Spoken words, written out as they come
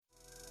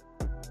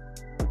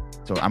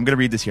So I'm going to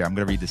read this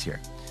here.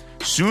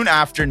 Soon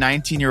after,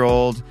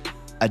 19-year-old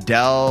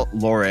Adele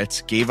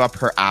Loritz gave up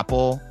her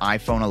Apple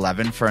iPhone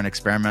 11 for an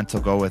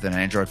experimental go with an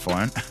Android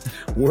phone.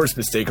 Worst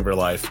mistake of her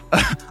life.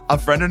 A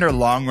friend in her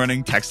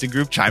long-running texting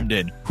group chimed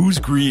in, "Who's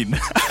green?"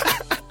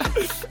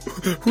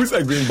 Who's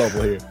that green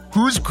bubble here?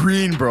 Who's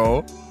green,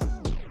 bro?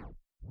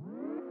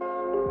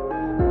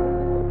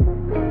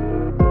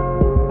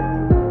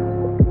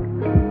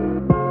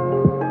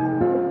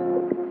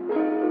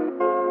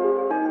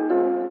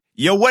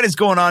 Yo, what is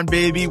going on,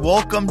 baby?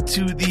 Welcome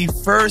to the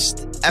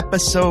first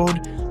episode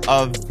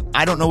of,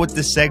 I don't know what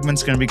this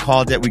segment's going to be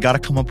called yet. We got to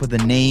come up with a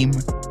name,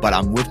 but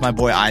I'm with my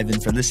boy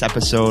Ivan for this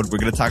episode. We're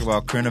going to talk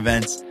about current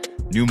events,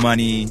 new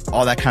money,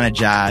 all that kind of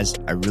jazz.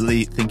 I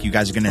really think you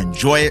guys are going to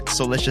enjoy it.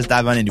 So let's just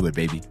dive on into it,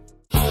 baby.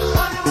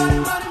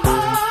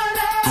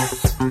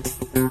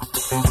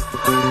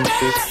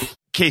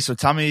 Okay, so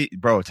tell me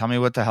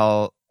what the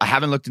hell. I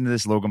haven't looked into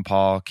this Logan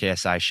Paul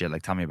KSI shit.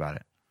 Like, tell me about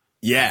it.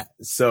 Yeah,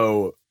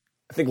 so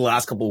I think the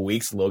last couple of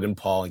weeks, Logan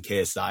Paul and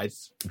KSI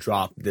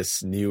dropped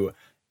this new,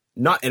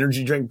 not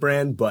energy drink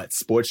brand, but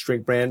sports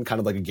drink brand, kind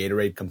of like a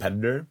Gatorade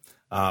competitor.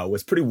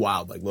 Was pretty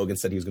wild. Like, Logan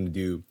said he was going to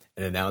do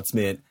an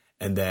announcement,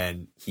 and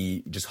then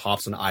he just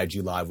hops on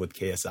IG Live with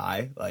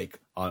KSI, like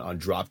on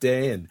drop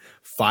day, and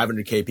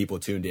 500K people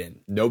tuned in.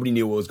 Nobody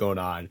knew what was going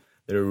on.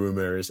 There were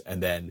rumors,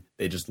 and then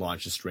they just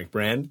launched this drink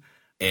brand.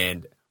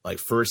 And like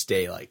first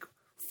day, like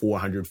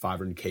 400,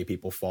 500K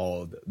people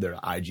followed their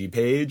IG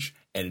page,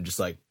 and it just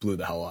like blew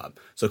the hell up.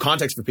 So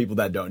context for people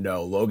that don't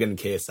know, Logan and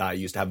KSI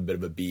used to have a bit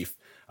of a beef.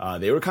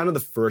 They were kind of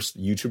the first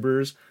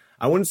YouTubers.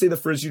 I wouldn't say the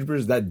first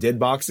YouTubers that did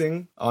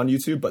boxing on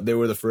YouTube, but they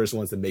were the first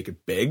ones to make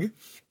it big.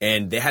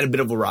 And they had a bit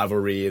of a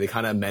rivalry. They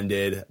kind of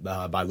amended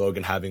by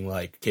Logan having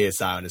like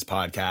KSI on his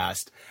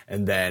podcast.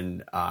 And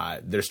then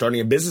they're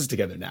starting a business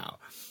together now.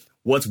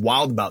 What's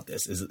wild about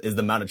this is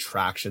the amount of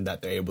traction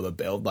that they're able to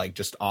build. Like,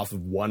 just off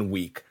of 1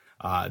 week,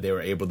 they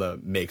were able to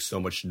make so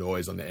much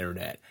noise on the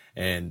internet.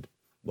 And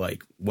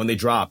like, when they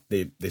dropped,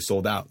 they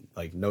sold out.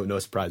 Like, no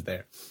surprise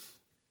there.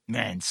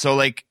 Man, so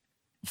like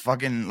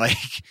fucking like,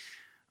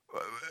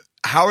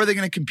 how are they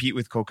going to compete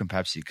with Coke and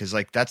Pepsi? Because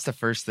like, that's the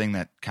first thing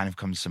that kind of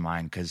comes to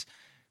mind. Because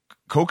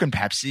Coke and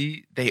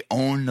Pepsi, they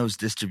own those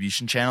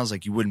distribution channels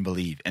like you wouldn't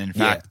believe. And in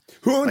fact,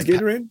 who owns like,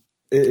 Gatorade?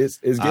 Is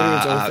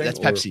Gatorade's own thing? That's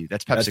Pepsi.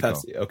 That's PepsiCo.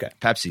 That's Pepsi. Okay.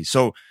 Pepsi.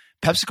 So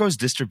PepsiCo's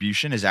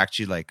distribution is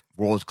actually like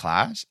world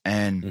class,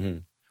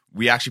 and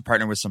we actually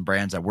partner with some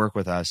brands that work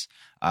with us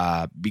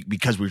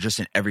because we're just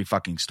in every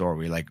fucking store.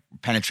 We're like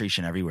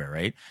penetration everywhere,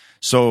 right?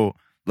 So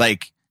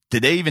like,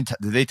 did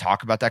they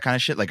talk about that kind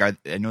of shit? Like, I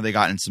know they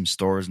got in some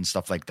stores and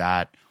stuff like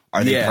that.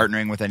 Are they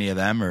partnering with any of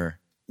them or?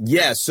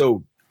 Yeah.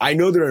 So I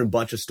know they're in a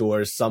bunch of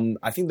stores.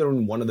 I think they're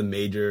in one of the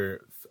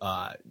major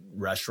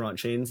restaurant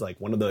chains, like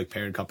one of the like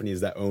parent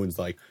companies that owns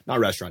like, not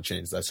restaurant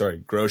chains,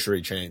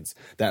 grocery chains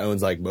that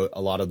owns like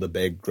a lot of the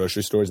big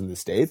grocery stores in the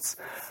States.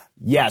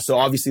 Yeah. So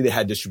obviously they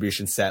had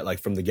distribution set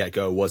like from the get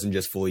go. It wasn't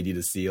just fully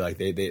D2C. Like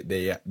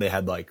they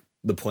had like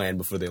the plan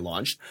before they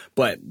launched.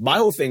 But my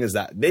whole thing is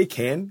that they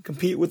can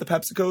compete with the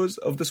PepsiCos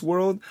of this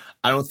world.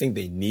 I don't think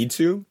they need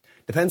to.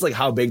 Depends like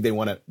how big they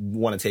want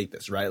to take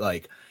this, right?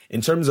 Like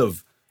in terms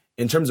of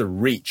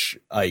reach,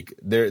 like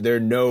there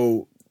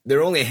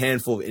are only a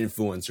handful of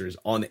influencers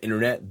on the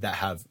internet that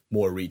have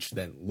more reach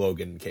than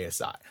Logan and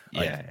KSI.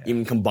 Like,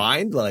 even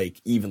combined,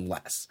 like even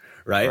less,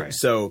 right?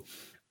 So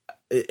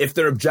if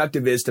their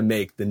objective is to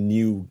make the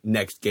new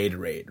next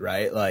Gatorade,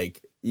 right?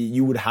 Like,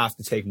 you would have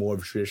to take more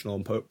of a traditional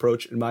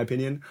approach, in my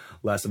opinion,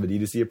 less of a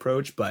D2C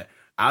approach. But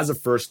as a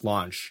first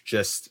launch,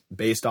 just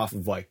based off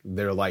of like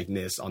their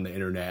likeness on the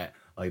internet,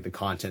 like the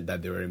content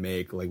that they were to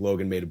make, like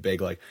Logan made a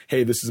big like,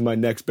 hey, this is my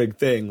next big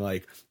thing.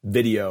 Like,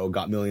 video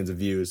got millions of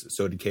views.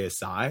 So did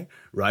KSI,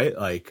 right?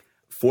 Like,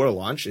 for a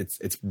launch, it's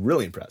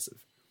really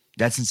impressive.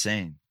 That's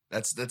insane.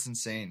 That's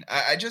insane.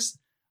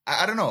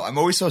 I don't know. I'm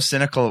always so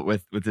cynical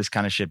with this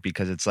kind of shit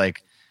because it's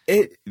like,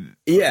 and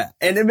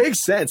it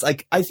makes sense.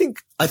 Like, I think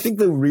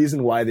the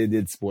reason why they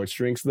did sports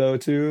drinks though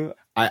too,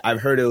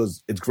 I've heard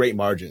it's great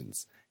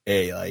margins.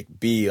 A, like,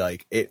 B,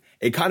 like it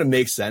kind of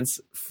makes sense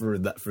for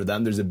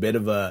them. There's a bit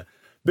of a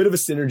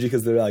synergy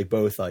because they're like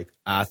both like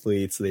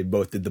athletes. They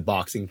both did the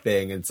boxing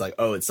thing, and it's like,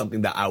 oh, it's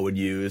something that I would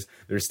use.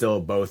 They're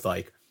still both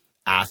like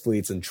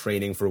athletes and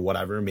training for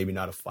whatever, maybe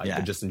not a fight,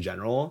 but just in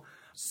general.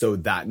 So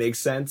that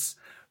makes sense.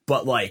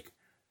 But like,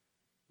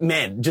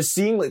 man, just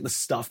seeing like the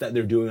stuff that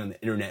they're doing on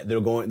the internet,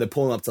 they're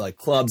pulling up to like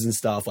clubs and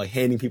stuff, like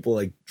handing people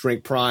like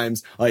drink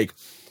primes, like,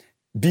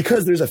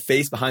 because there's a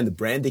face behind the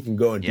brand, they can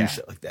go and do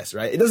shit like this,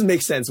 right? It doesn't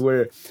make sense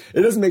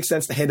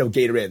to hand out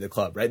Gatorade at the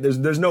club, right?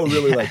 There's no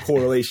really like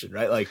correlation,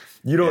 right? Like,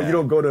 you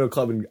don't go to a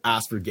club and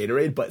ask for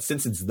Gatorade, but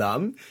since it's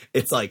them,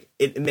 it's like,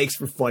 it makes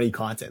for funny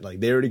content.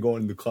 Like, they already go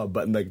into the club,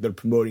 but like they're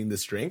promoting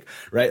this drink,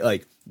 right?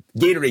 Like,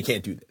 Gatorade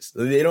can't do this.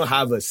 They don't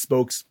have a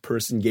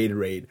spokesperson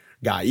Gatorade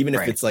guy, even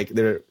if it's like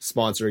they're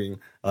sponsoring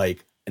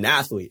like an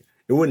athlete.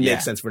 It wouldn't make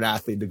sense for an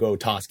athlete to go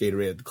toss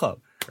Gatorade at the club,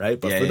 right?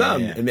 But for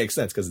them, it makes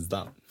sense because it's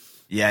them.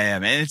 Yeah,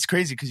 man. It's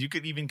crazy because you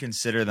could even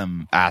consider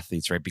them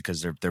athletes, right?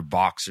 Because they're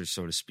boxers,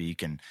 so to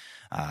speak. And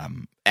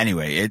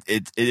anyway,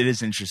 it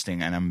is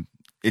interesting, and I'm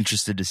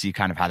interested to see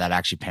kind of how that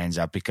actually pans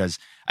out, because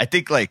I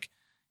think, like,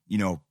 you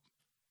know,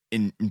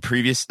 in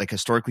previous, like,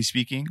 historically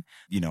speaking,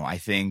 you know, I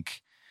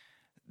think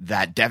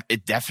that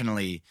it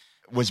definitely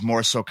was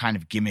more so kind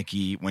of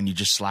gimmicky when you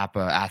just slap a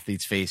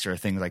athlete's face or a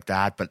thing like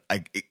that. But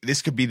like,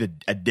 this could be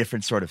a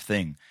different sort of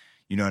thing.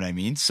 You know what I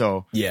mean?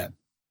 So yeah.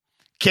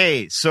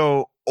 Okay,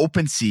 so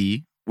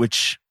OpenSea,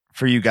 which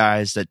for you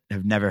guys that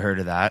have never heard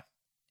of that,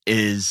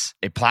 is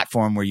a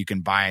platform where you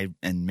can buy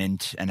and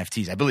mint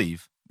NFTs. I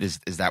believe is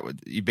that what,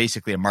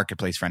 basically a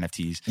marketplace for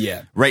NFTs.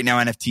 Yeah. Right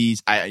now, NFTs.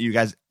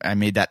 I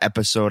made that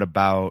episode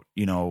about,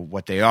 you know,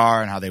 what they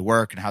are and how they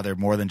work and how they're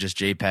more than just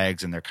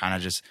JPEGs, and they're kind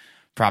of just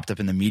propped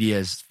up in the media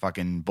as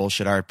fucking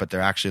bullshit art, but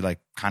they're actually like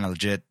kind of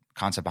legit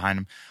concept behind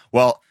them.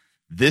 Well,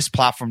 this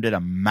platform did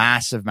a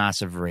massive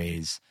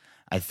raise.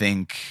 I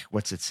think,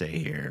 what's it say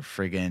here?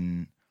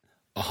 Friggin'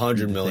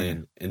 100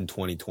 million in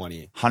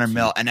 2020. 100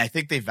 mil. And I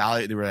think they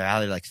were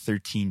valued like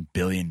 $13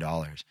 billion,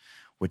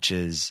 which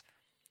is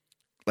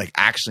like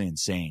actually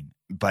insane.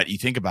 But you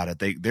think about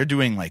it, they're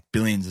doing like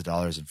billions of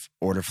dollars of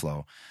order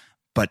flow.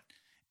 But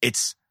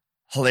it's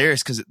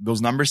hilarious because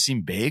those numbers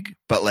seem big,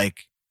 but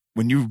like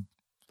when you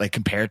like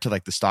compare it to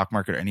like the stock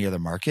market or any other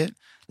market,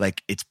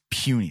 like it's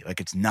puny, like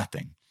it's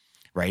nothing,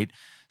 right?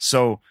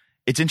 So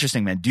it's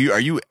interesting, man. Are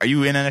you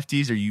in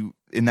NFTs? Are you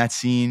in that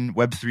scene,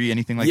 Web3,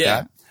 anything like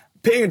that?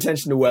 Paying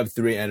attention to Web3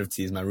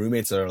 NFTs. My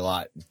roommates are a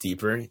lot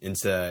deeper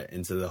into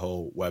the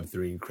whole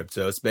Web3 and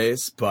crypto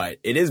space, but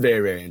it is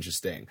very, very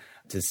interesting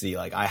to see.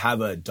 Like, I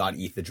have a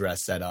 .eth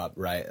address set up,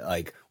 right?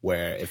 Like,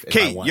 where if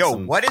I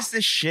want what is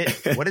this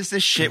shit? What is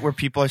this shit where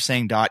people are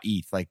saying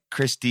 .eth, like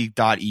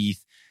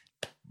Christie.eth,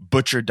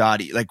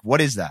 Butcher.eth? Like,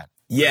 what is that?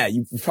 Yeah,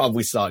 you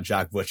probably saw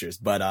Jack Butcher's,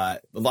 but a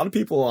lot of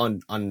people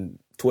on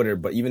Twitter,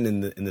 but even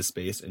in the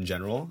space in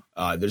general,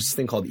 there's this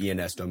thing called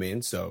ENS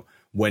domain. So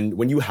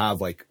when you have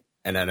like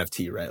an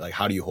NFT, right? Like,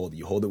 how do you hold it?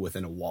 You hold it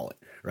within a wallet,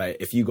 right?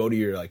 If you go to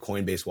your like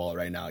Coinbase wallet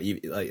right now,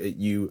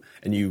 you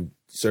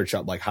search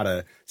up like how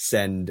to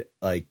send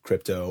like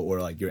crypto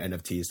or like your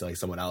NFTs to like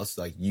someone else,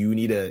 like you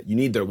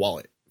need their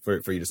wallet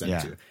for you to send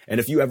it to. And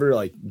if you ever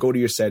like go to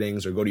your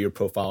settings or go to your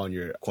profile on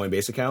your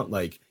Coinbase account,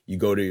 like you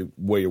go to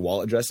where your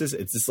wallet address is,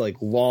 it's this like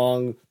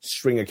long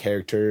string of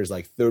characters,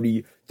 like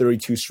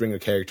 32 string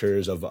of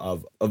characters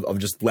of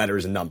just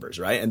letters and numbers,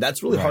 right? And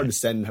that's really hard to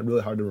send and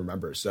really hard to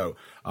remember. So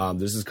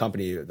there's this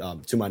company,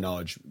 to my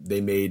knowledge,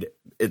 they made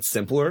it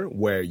simpler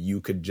where you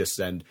could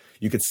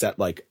set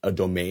like a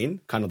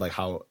domain, kind of like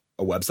how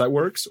a website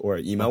works or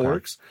an email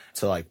works,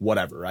 to like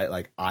whatever, right?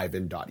 Like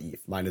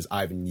Ivan.eth. Mine is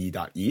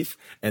IvanYee.eth.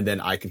 And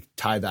then I could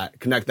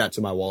connect that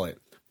to my wallet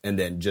and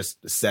then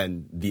just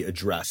send the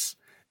address.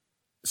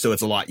 So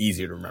it's a lot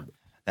easier to remember.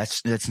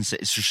 That's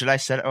insane. So should I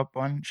set up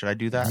one? Should I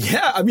do that?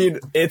 Yeah, I mean,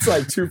 it's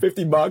like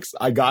 $250.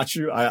 I got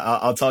you.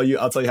 I'll tell you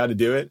how to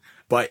do it.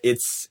 But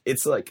it's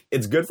like,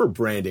 it's good for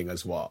branding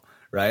as well,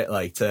 right?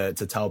 Like to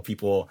tell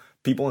people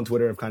on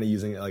Twitter are kind of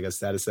using it like a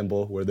status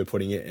symbol where they're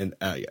putting it in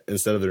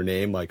instead of their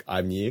name, like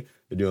IvanYee,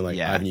 they're doing like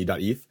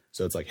IvanYee.eth.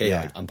 So it's like, hey,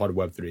 like, I'm part of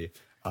Web3.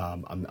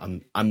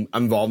 I'm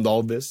involved in all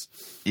of this.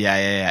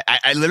 Yeah.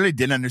 I literally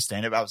didn't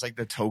understand it. But I was like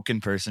the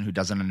token person who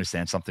doesn't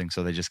understand something,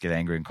 so they just get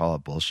angry and call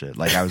it bullshit.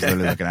 Like, I was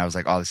literally looking, I was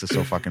like, oh, this is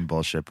so fucking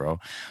bullshit, bro.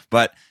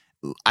 But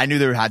I knew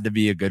there had to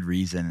be a good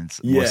reason.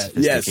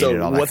 Yeah.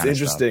 So what's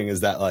interesting is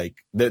that like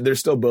they're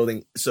still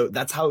building. So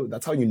that's how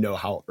you know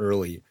how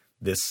early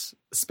this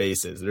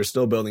space is. They're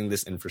still building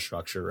this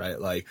infrastructure, right?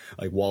 Like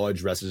wallet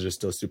addresses are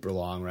still super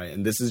long, right?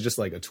 And this is just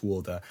like a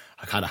tool to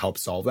kind of help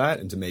solve that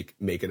and to make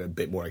it a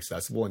bit more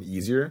accessible and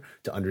easier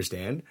to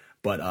understand.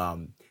 But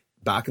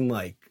back in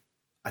like,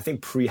 I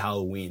think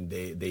pre-Halloween,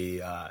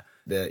 the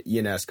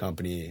ENS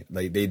company,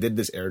 like they did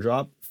this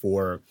airdrop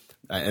for,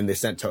 and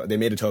they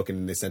made a token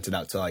and they sent it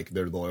out to like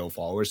their loyal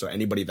followers. So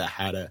anybody that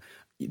had a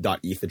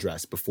 .eth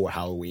address before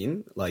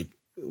Halloween, like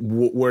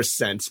were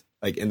sent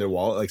like in their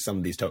wallet, like some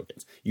of these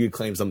tokens. You could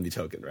claim some of the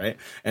token, right?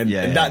 And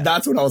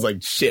that's when I was like,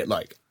 shit,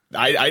 like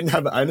I didn't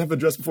have an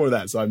address before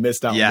that, so I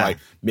missed out on like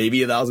maybe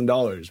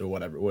 $1,000 or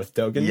whatever with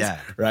tokens,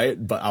 right?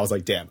 But I was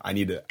like, damn, I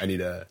need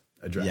a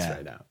address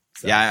right now.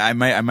 So. Yeah, I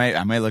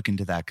might look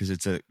into that because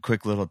it's a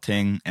quick little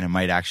thing and it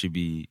might actually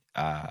be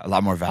a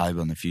lot more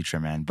valuable in the future,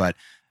 man. But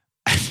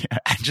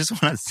I just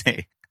want to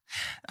say,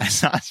 I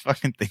saw this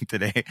fucking thing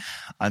today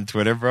on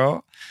Twitter,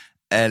 bro,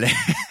 and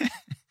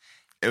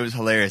it was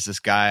hilarious. This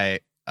guy,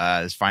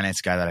 this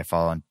finance guy that I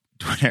follow on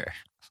Twitter,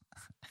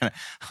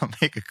 I'll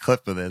make a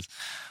clip of this.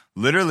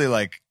 Literally,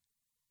 like,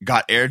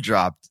 got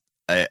airdropped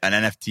an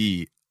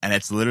NFT, and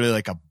it's literally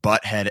like a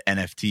butthead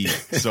NFT.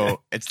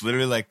 So it's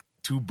literally like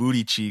 2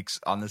 booty cheeks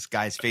on this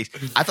guy's face.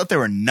 I thought they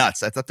were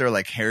nuts. I thought they were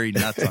like hairy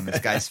nuts on this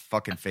guy's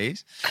fucking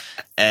face,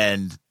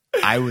 and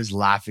I was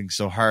laughing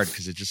so hard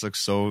because it just looks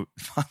so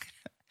fucking,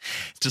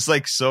 just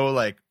like so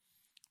like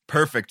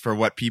perfect for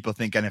what people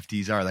think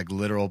NFTs are, like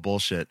literal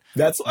bullshit.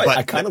 That's why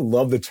I kind of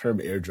love the term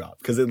airdrop,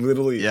 because it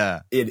literally,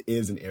 it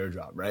is an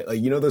airdrop, right?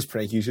 Like, you know, those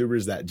prank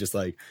YouTubers that just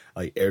like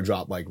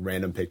airdrop like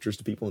random pictures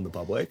to people in the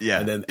public. Yeah.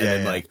 And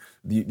then like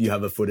you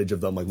have a footage of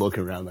them like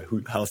looking around like,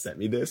 who the hell sent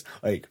me this?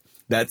 Like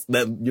that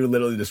you're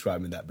literally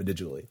describing that, but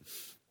digitally.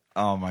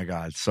 Oh my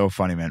God. So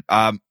funny, man.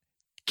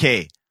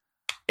 Okay.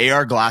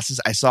 AR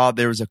glasses. I saw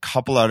there was a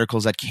couple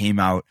articles that came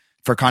out.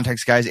 For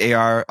context, guys,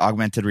 AR,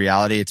 augmented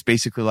reality, it's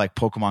basically like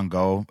Pokemon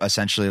Go,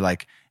 essentially.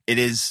 Like, it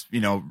is,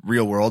 you know,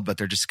 real world, but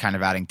they're just kind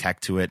of adding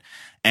tech to it.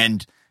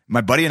 And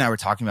my buddy and I were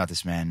talking about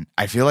this, man.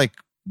 I feel like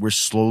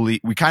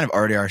we kind of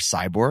already are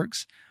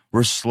cyborgs.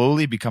 We're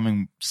slowly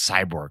becoming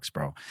cyborgs,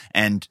 bro.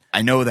 And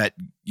I know that,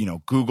 you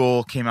know,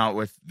 Google came out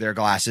with their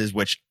glasses,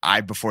 which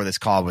before this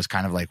call was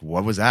kind of like,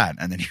 what was that?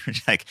 And then he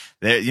was like,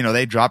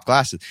 they dropped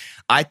glasses.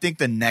 I think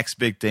the next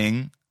big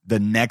thing,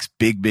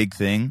 big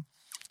thing,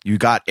 you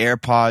got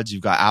AirPods,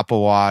 you've got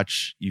Apple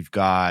Watch, you've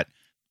got,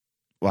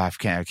 well, I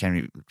can't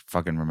even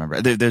fucking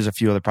remember. There's a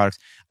few other products.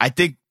 I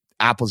think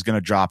Apple's going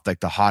to drop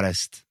like the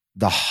hottest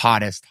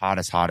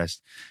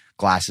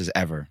glasses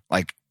ever,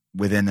 like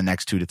within the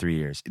next 2 to 3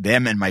 years.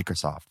 Them and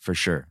Microsoft for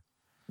sure.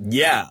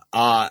 Yeah.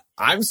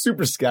 I'm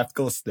super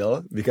skeptical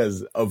still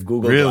because of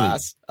Google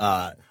Glass.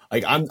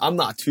 Like I'm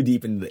not too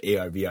deep into the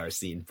AR VR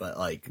scene, but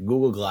like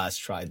Google Glass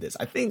tried this.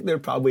 I think they're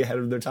probably ahead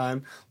of their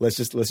time. Let's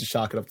just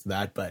chalk it up to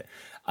that. But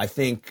I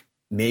think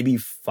maybe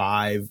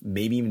 5,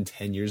 maybe even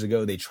 10 years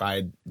ago, they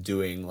tried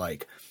doing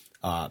like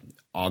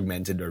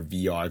augmented or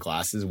VR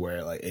glasses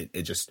where like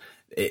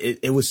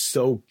it was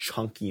so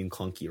chunky and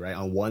clunky, right?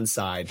 On one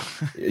side,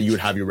 you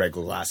would have your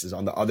regular glasses.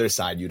 On the other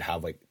side, you'd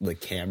have like the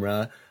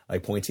camera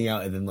like pointing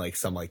out, and then like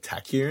some like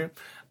tech here.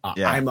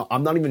 I'm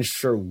not even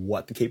sure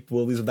what the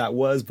capabilities of that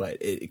was, but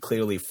it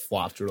clearly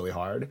flopped really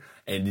hard,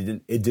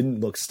 and it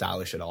didn't look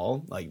stylish at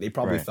all. Like they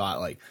probably thought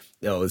like,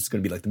 oh, it's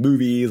gonna be like the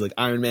movies, like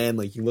Iron Man,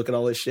 like you look at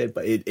all this shit,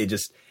 but it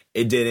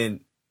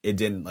didn't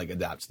like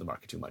adapt to the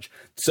market too much.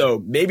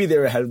 So maybe they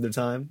were ahead of their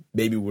time.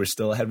 Maybe we're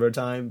still ahead of our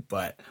time,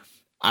 but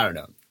I don't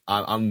know.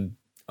 I'm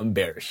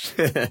bearish.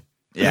 For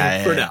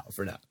now.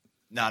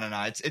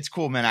 No. It's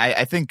cool, man.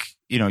 I think,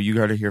 you know, you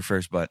heard it here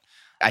first, but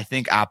I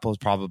think Apple's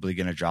probably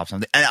going to drop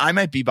something. And I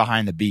might be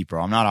behind the beat,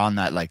 bro. I'm not on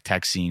that like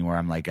tech scene where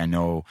I'm like, I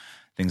know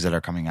things that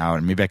are coming out,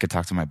 and maybe I could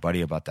talk to my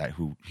buddy about that,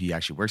 who he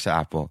actually works at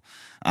Apple.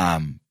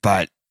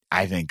 But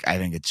I think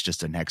it's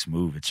just a next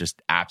move. It's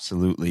just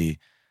absolutely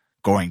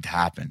going to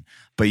happen.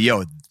 But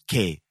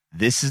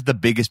this is the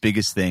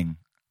biggest thing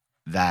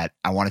that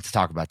I wanted to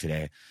talk about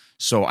today.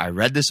 So I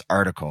read this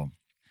article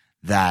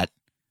that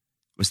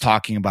was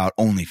talking about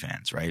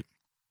OnlyFans, right?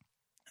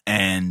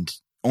 And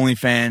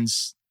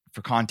OnlyFans,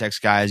 for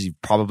context, guys, you've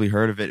probably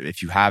heard of it.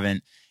 If you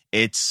haven't,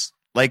 it's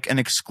like an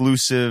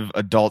exclusive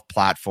adult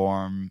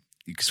platform,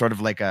 sort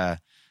of like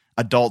a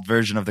adult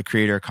version of the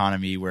creator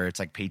economy where it's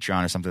like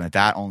Patreon or something like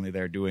that, only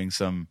they're doing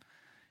some,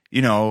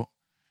 you know,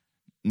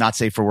 not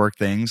safe for work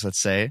things,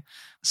 let's say.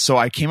 So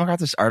I came across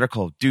this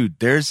article. Dude,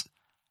 there's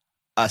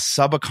a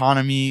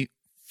sub-economy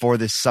for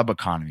this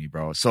sub-economy,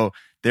 bro. So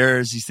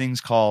there's these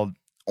things called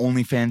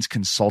OnlyFans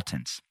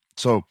consultants.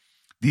 So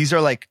these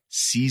are like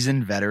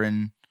seasoned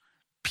veteran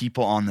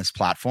people on this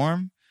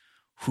platform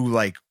who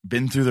like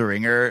been through the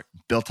ringer,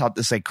 built up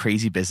this like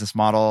crazy business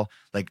model,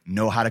 like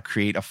know how to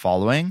create a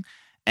following.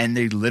 And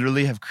they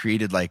literally have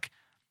created like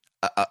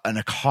an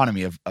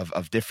economy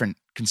of different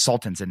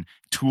consultants and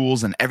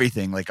tools and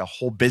everything, like a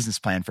whole business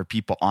plan for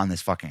people on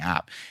this fucking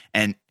app.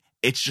 And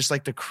it's just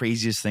like the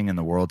craziest thing in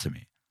the world to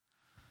me.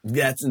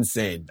 That's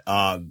insane.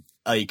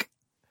 Like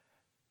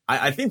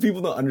I think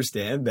people don't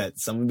understand that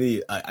some of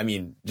the, I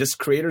mean, just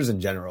creators in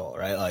general,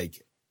 right?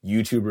 Like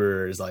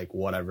YouTubers, like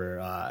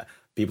whatever,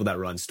 people that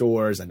run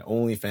stores and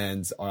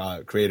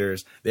OnlyFans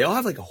creators, they all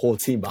have like a whole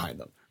team behind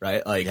them,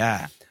 right? Like,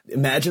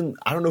 imagine,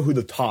 I don't know who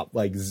the top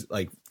like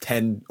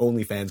 10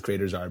 OnlyFans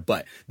creators are,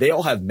 but they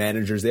all have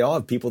managers. They all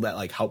have people that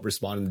like help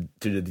respond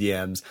to the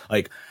DMs.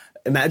 Like,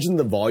 imagine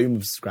the volume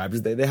of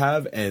subscribers they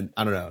have. And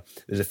I don't know,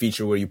 there's a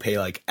feature where you pay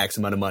like X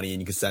amount of money and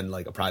you can send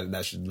like a private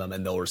message to them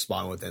and they'll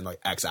respond within like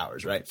X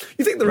hours, right?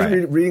 You think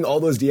they're reading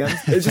all those DMs?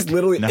 It's just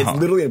literally, it's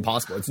literally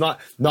impossible. It's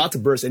not to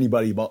burst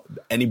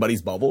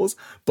anybody's bubbles,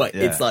 but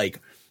it's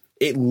like,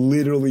 it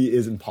literally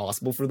is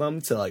impossible for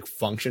them to like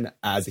function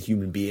as a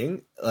human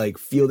being, like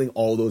fielding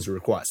all those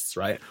requests,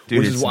 right? Dude,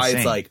 which is why insane.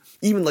 It's like,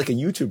 even like a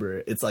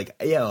YouTuber, it's like,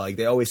 like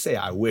they always say,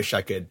 I wish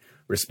I could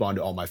respond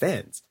to all my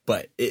fans,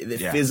 but it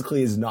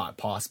physically is not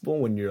possible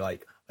when you're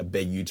like a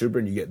big YouTuber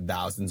and you get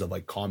thousands of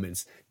like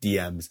comments,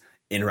 DMs,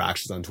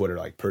 interactions on Twitter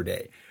like per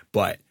day.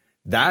 But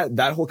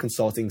that whole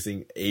consulting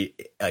thing,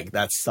 like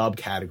that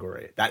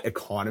subcategory, that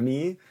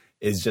economy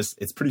is just,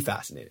 it's pretty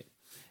fascinating.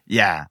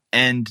 Yeah.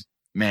 And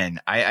man,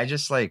 I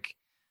just like,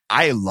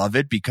 I love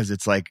it because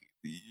it's like,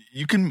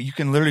 you can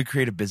literally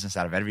create a business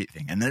out of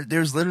everything. And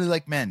there's literally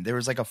like, man, there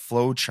was like a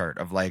flow chart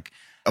of like,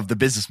 of the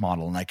business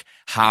model and like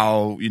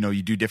how, you know,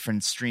 you do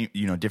different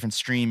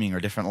streaming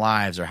or different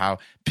lives, or how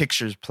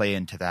pictures play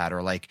into that,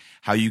 or like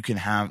how you can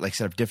have like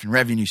set up different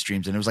revenue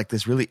streams. And it was like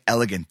this really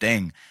elegant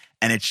thing.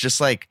 And it's just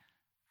like,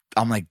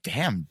 I'm like,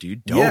 damn,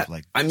 dude, dope. Yeah,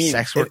 Like, I mean,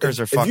 sex workers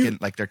are fucking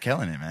like, they're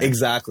killing it, man.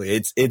 Exactly.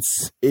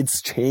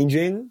 It's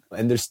changing,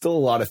 and there's still a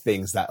lot of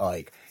things that,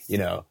 like, you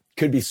know,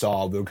 could be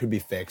solved or could be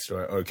fixed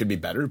or it could be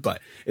better.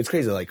 But it's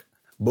crazy. Like,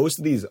 most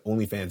of these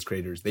OnlyFans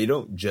creators, they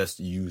don't just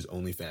use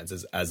OnlyFans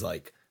as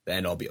like the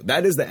end all be all.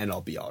 That is the end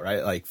all be all,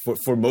 right? Like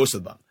for most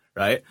of them,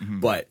 right?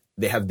 Mm-hmm. But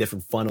they have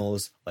different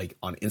funnels, like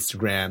on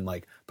Instagram,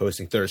 like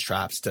posting thirst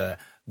traps to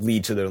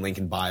lead to their link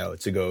in bio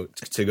to go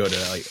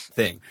to like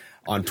thing.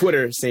 On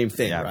Twitter, same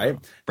thing, right?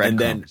 And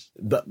then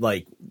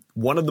like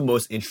one of the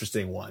most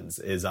interesting ones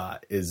is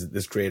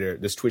this creator,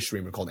 this Twitch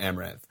streamer called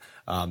Amaranth,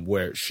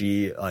 where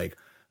she like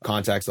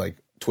contacts like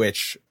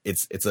Twitch.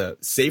 It's a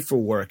safe for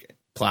work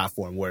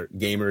platform where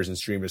gamers and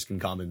streamers can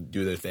come and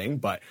do their thing.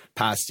 But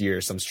past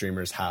year, some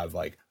streamers have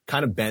like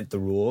kind of bent the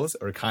rules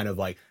or kind of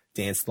like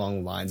danced along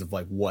the lines of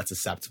like what's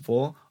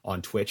acceptable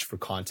on Twitch for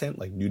content,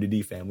 like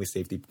nudity, family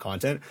safety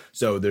content.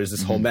 So there's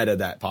this whole meta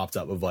that popped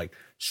up of like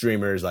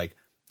streamers like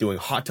doing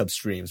hot tub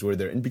streams where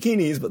they're in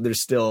bikinis, but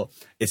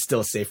it's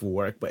still safe for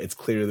work, but it's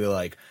clearly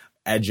like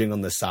edging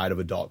on the side of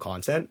adult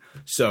content.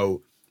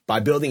 So by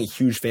building a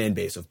huge fan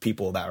base of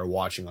people that are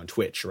watching on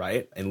Twitch,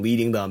 right, and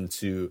leading them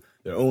to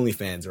their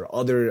OnlyFans or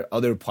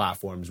other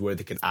platforms where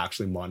they can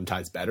actually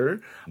monetize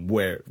better,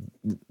 where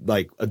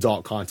like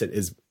adult content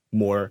is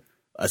more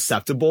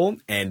acceptable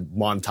and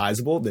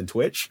monetizable than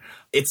Twitch,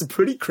 it's a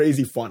pretty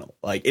crazy funnel.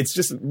 Like, it's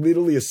just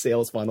literally a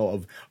sales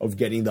funnel of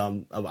getting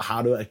them, of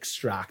how to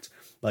extract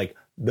like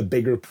the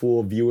bigger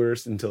pool of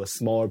viewers into a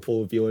smaller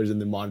pool of viewers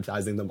and then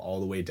monetizing them all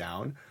the way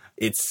down.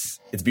 It's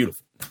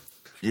beautiful.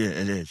 Yeah,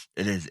 it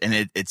is.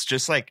 And it's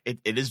just like,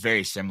 it is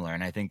very similar.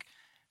 And I think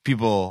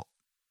people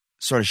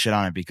sort of shit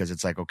on it because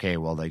it's like, okay,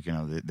 well, like, you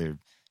know, they're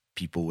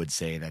people would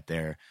say that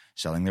they're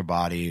selling their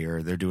body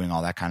or they're doing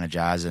all that kind of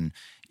jazz. And,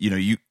 you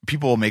know,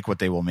 people will make what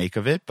they will make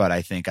of it. But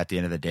I think at the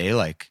end of the day,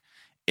 like,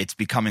 it's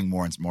becoming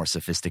more and more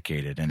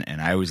sophisticated.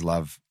 And I always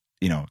love,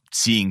 you know,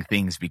 seeing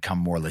things become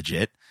more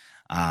legit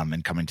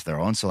and coming to their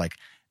own. So like,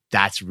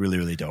 that's really,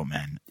 really dope,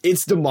 man.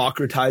 It's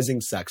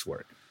democratizing sex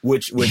work.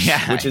 Which is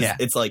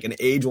it's like an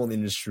age-old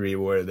industry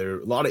where there are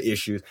a lot of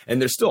issues, and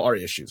there still are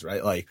issues,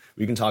 right? Like,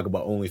 we can talk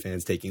about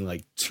OnlyFans taking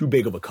like too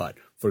big of a cut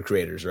for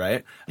creators,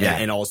 right? Yeah.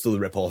 And also the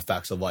ripple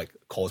effects of like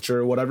culture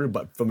or whatever.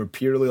 But from a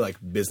purely like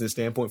business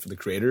standpoint for the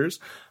creators,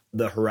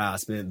 the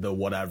harassment, the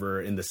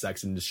whatever in the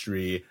sex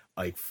industry,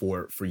 like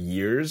for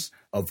years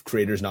of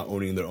creators not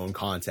owning their own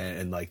content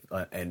and like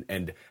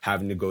and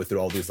having to go through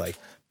all these like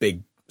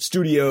big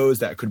studios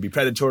that could be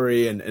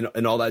predatory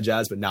and all that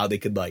jazz. But now they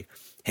could like,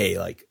 hey,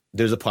 like,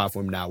 there's a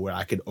platform now where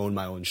I could own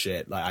my own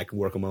shit. Like, I can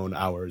work on my own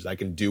hours. I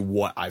can do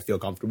what I feel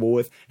comfortable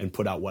with and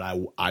put out what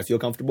I feel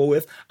comfortable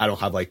with. I don't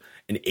have like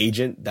an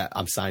agent that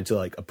I'm signed to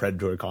like a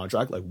predatory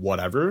contract, like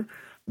whatever.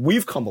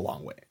 We've come a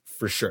long way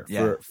for sure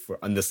for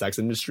in the sex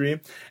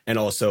industry. And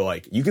also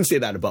like, you can say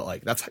that about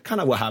like, that's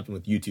kind of what happened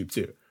with YouTube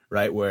too,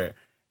 right? Where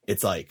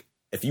it's like,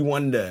 if you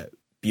wanted to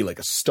be like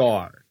a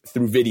star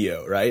through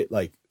video, right?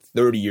 Like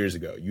 30 years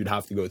ago, you'd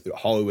have to go through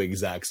Hollywood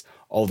execs,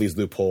 all these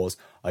loopholes,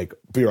 like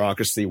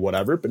bureaucracy,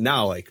 whatever. But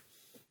now, like,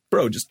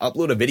 bro, just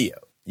upload a video.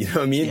 You know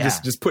what I mean? Yeah.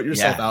 Just put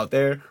yourself out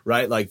there,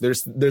 right? Like,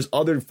 there's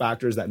other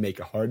factors that make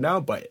it hard now,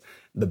 but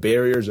the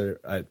barriers are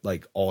at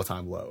like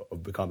all-time low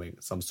of becoming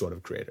some sort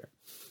of creator.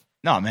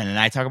 No, man, and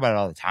I talk about it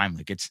all the time.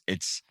 Like,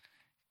 it's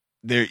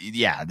there.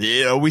 Yeah,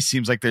 it always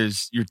seems like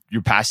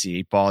you're past the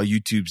 8 ball.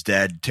 YouTube's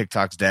dead,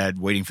 TikTok's dead,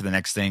 waiting for the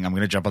next thing. I'm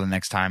gonna jump on the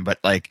next time. But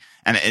like,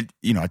 and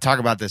I talk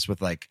about this with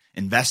like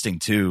investing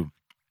too.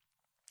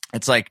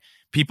 It's like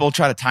people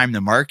try to time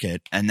the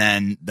market, and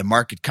then the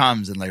market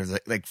comes, and there's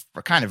like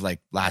for kind of like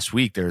last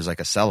week there was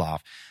like a sell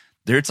off.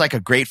 It's like a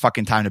great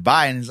fucking time to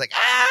buy, and it's like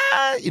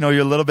you're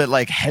a little bit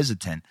like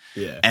hesitant.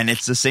 Yeah, and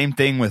it's the same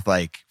thing with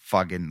like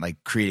fucking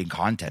like creating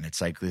content.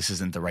 It's like, this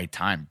isn't the right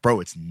time,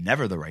 bro. It's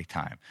never the right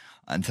time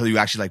until you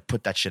actually like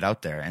put that shit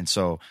out there. And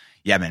so,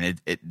 yeah, man,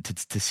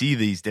 to see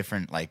these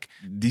different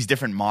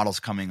models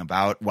coming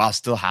about while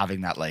still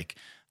having that like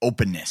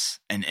openness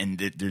and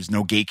there's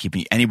no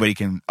gatekeeping. Anybody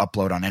can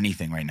upload on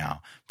anything right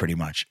now, pretty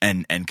much,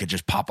 and could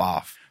just pop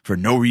off for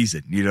no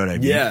reason. You know what I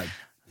mean? Yeah.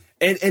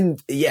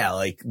 And yeah,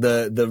 like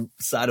the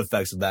side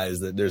effects of that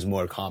is that there's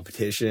more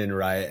competition,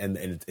 right? And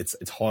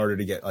it's harder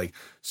to get like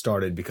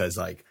started because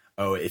like,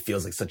 oh, it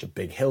feels like such a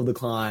big hill to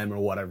climb or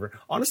whatever.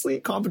 Honestly,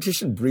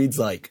 competition breeds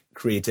like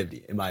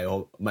creativity in my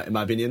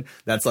opinion.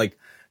 That's like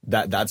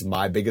that's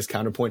my biggest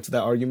counterpoint to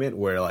that argument,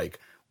 where like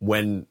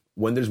when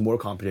there's more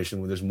competition,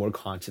 when there's more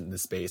content in the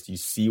space, you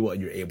see what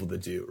you're able to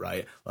do,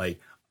 right?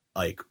 Like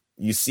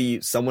you see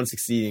someone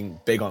succeeding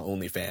big on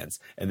OnlyFans,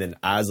 and then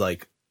as a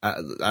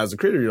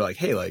creator, you're like,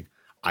 hey, like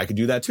I could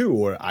do that too,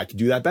 or I could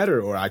do that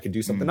better, or I could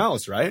do something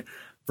else, right?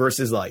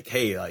 Versus like,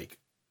 hey, like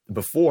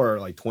before,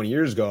 like 20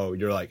 years ago,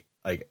 you're like,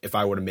 like if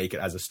I were to make it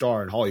as a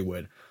star in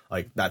Hollywood,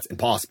 like that's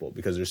impossible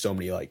because there's so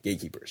many like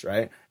gatekeepers,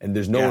 right? And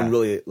there's no one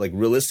really like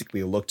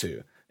realistically to look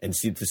to and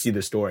see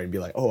the story and be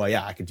like, oh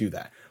yeah, I could do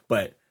that.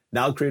 But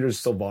now creators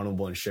are so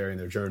vulnerable in sharing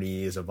their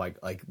journeys of like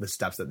the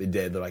steps that they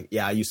did. They're like,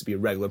 yeah, I used to be a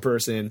regular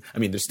person. I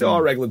mean, there still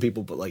are regular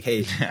people, but like,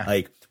 hey,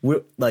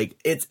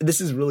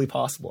 this is really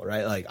possible,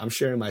 right? Like I'm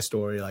sharing my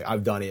story. Like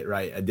I've done it,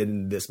 right? I did it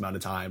in this amount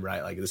of time,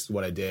 right? Like this is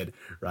what I did,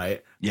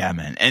 right? Yeah,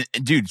 man. And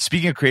dude,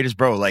 speaking of creators,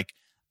 bro, like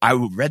I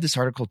read this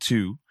article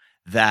too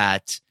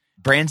that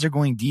brands are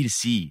going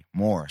D2C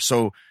more.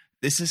 So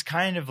this is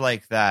kind of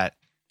like that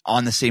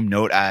on the same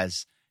note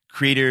as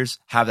creators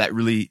have that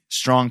really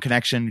strong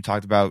connection. We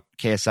talked about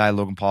KSI,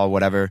 Logan Paul,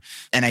 whatever.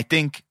 And I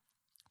think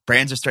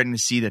brands are starting to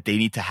see that they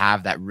need to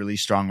have that really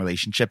strong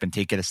relationship and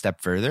take it a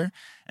step further.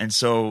 And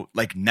so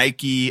like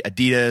Nike,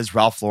 Adidas,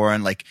 Ralph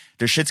Lauren, like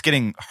their shit's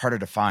getting harder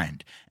to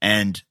find.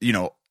 And,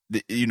 you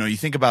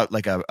think about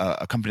like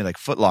a company like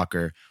Foot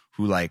Locker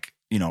who like,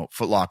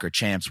 Foot Locker,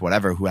 Champs,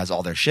 whatever, who has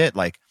all their shit.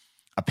 Like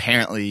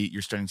apparently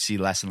you're starting to see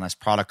less and less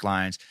product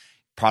lines.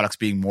 Products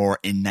being more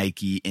in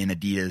Nike, in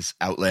Adidas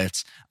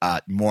outlets,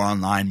 more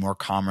online, more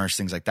commerce,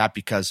 things like that,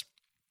 because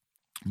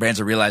brands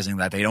are realizing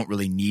that they don't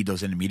really need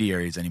those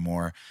intermediaries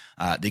anymore.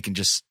 They can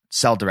just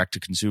sell direct to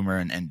consumer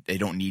and they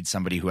don't need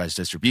somebody who has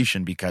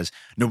distribution because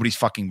nobody's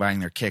fucking buying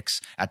their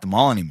kicks at the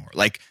mall anymore.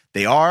 Like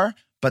they are,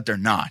 but they're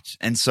not.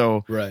 And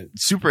so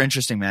super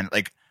interesting, man.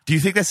 Like, do you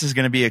think this is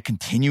going to be a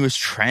continuous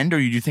trend, or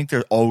do you think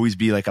there'll always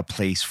be like a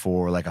place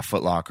for like a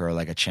Foot Locker or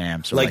like a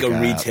Champs or like a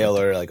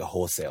retailer, like a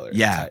wholesaler?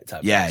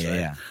 Type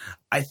yeah.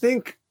 I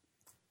think,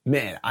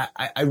 man,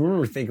 I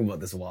remember thinking about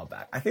this a while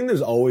back. I think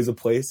there's always a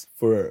place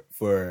for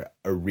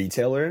a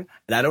retailer,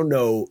 and I don't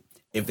know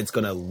if it's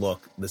going to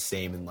look the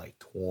same in like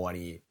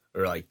 20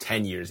 or like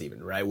 10 years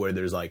even, right? Where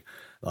there's like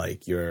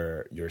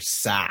your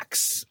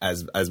Saks,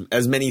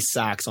 as many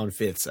Saks on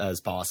Fifths as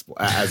possible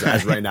as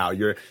right now.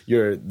 You're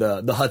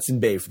the Hudson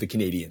Bay for the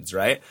Canadians,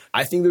 right?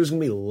 I think there's gonna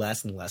be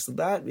less and less of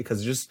that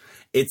because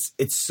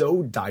it's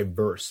so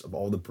diverse of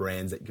all the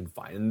brands that you can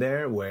find in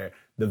there, where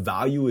the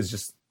value is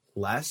just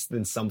less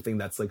than something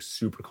that's like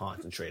super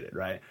concentrated,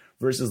 right?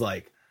 Versus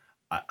like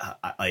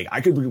I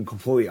could be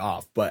completely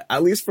off, but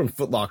at least from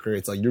Foot Locker,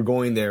 it's like you're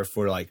going there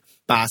for like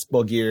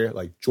basketball gear,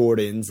 like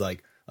Jordans,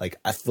 like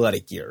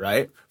athletic gear,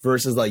 right?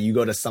 Versus like you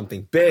go to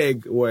something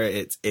big where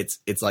it's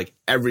like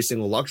every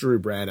single luxury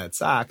brand at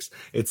Saks.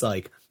 It's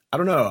like I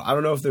don't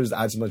know if there's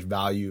as much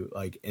value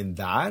like in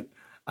that.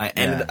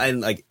 And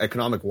like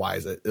economic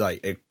wise,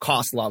 it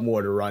costs a lot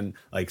more to run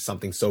like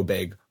something so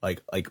big.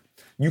 Like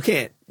you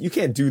can't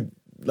do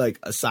like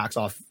a Saks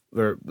off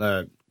or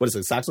what is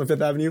it, Saks on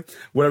Fifth Avenue,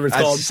 whatever it's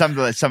called, something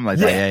like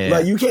that. Yeah.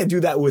 Like you can't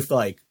do that with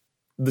like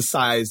the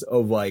size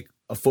of like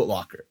a Foot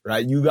Locker,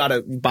 right? You got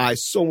to buy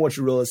so much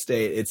real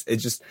estate.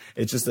 It's just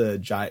a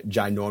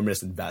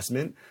ginormous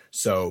investment.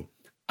 So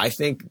I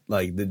think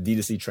like the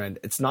D2C trend,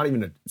 it's not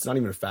even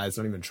a fad. It's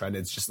not even a trend.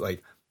 It's just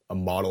like a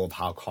model of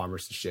how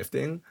commerce is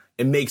shifting.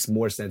 It makes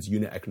more sense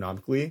unit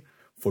economically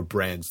for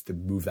brands to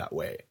move that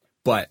way.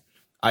 But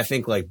I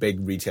think like big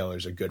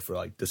retailers are good for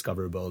like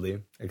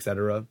discoverability, et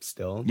cetera,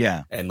 still.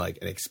 Yeah. And like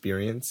an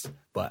experience.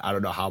 But I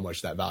don't know how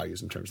much that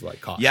values in terms of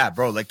like cost. Yeah,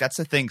 bro. Like that's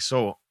the thing.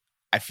 So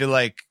I feel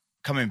like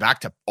coming back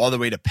to all the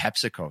way to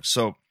PepsiCo.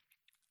 So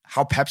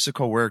how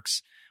PepsiCo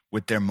works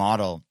with their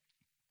model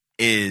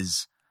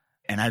is,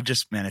 and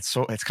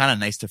it's kind of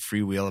nice to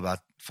freewheel about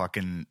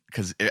fucking,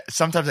 because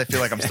sometimes I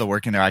feel like I'm still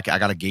working there. I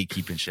got to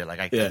gatekeep and shit.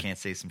 Like I can't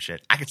say some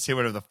shit. I can say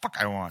whatever the fuck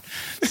I want.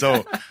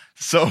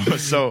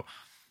 So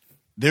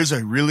there's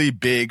a really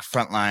big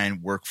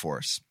frontline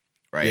workforce,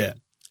 right? Yeah.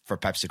 For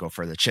PepsiCo,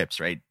 for the chips,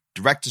 right?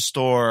 Direct to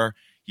store,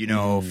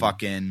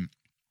 fucking,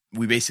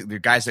 we basically, they're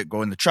guys that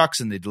go in the trucks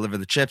and they deliver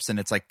the chips, and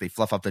it's like they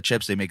fluff up the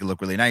chips, they make it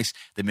look really nice,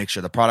 they make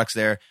sure the product's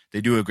there,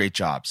 they do a great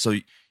job. So,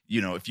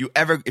 if you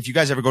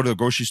guys ever go to the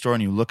grocery store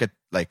and you look at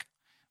like,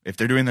 if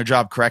they're doing their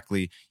job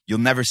correctly, you'll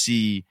never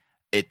see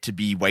it to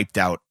be wiped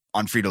out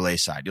on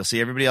Frito-Lay's side. You'll see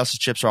everybody else's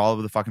chips are all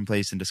over the fucking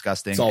place and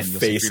disgusting. It's all and you'll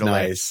face see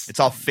nice. It's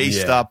all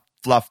faced up,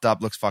 fluffed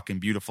up, looks fucking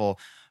beautiful,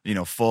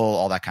 full,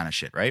 all that kind of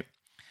shit, right?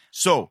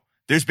 So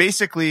there's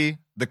basically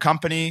the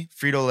company,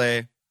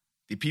 Frito-Lay,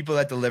 the people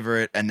that deliver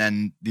it, and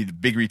then the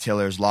big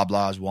retailers,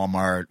 Loblaws,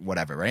 Walmart,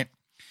 whatever, right?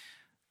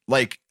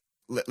 Like,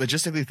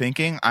 logistically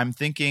thinking, I'm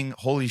thinking,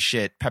 holy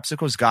shit,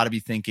 PepsiCo's got to be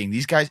thinking,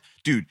 these guys,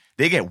 dude,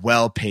 they get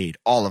well paid,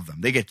 all of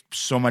them. They get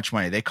so much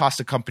money. They cost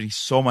the company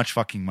so much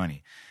fucking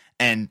money.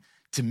 And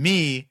to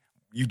me,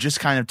 you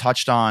just kind of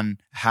touched on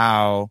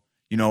how,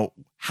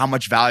 how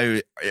much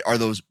value are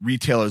those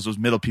retailers, those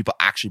middle people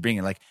actually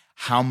bringing? Like,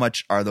 how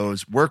much are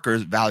those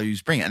workers'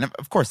 values bringing? And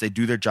of course, they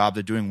do their job,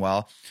 they're doing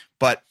well,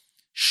 but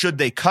should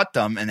they cut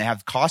them and they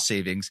have cost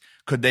savings,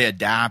 could they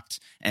adapt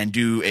and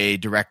do a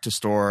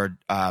direct-to-store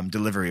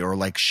delivery or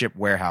like ship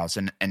warehouse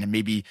and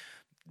maybe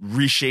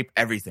reshape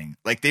everything?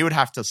 Like they would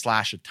have to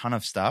slash a ton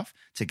of stuff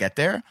to get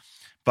there.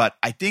 But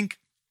I think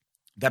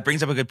that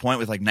brings up a good point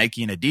with like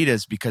Nike and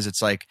Adidas, because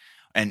it's like,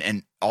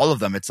 and all of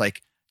them, it's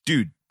like,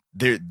 dude,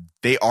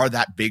 they are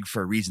that big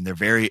for a reason. They're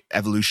very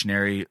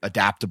evolutionary,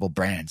 adaptable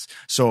brands.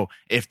 So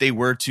if they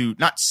were to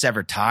not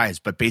sever ties,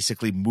 but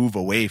basically move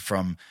away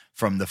from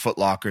the Foot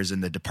Lockers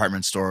and the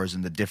department stores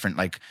and the different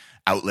like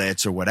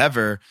outlets or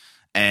whatever,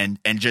 and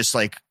just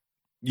like,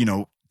 you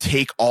know,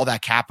 take all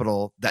that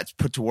capital that's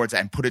put towards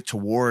that and put it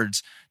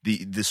towards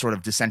the sort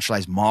of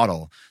decentralized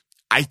model,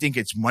 I think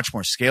it's much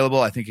more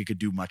scalable. I think it could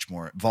do much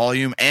more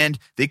volume, and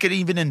they could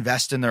even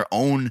invest in their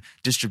own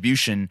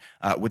distribution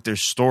with their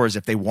stores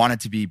if they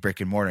wanted to be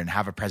brick and mortar and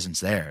have a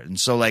presence there. And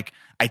so, like,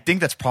 I think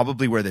that's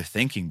probably where they're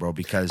thinking, bro.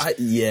 Because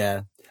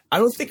I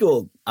don't think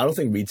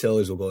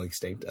retailers will go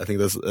extinct. I think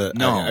that's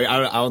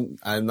no.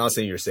 I'm not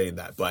saying you're saying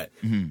that, but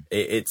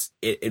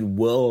it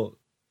will.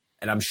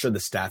 And I'm sure the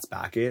stats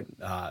back it.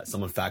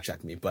 Someone fact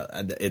check me, but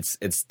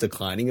it's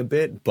declining a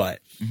bit. But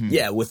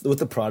yeah, with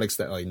the products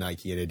that like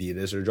Nike and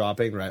Adidas are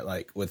dropping, right?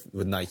 Like with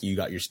Nike, you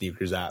got your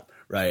sneakers app,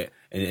 right?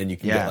 And you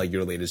can get like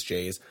your latest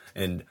J's.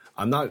 And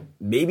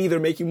maybe they're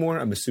making more.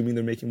 I'm assuming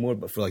they're making more,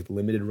 but for like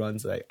limited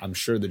runs, like, I'm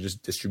sure they're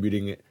just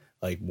distributing it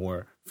like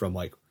more from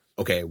like,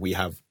 okay, we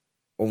have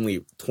only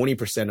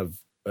 20% of.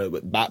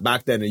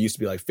 Back then, it used to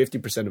be like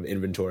 50% of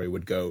inventory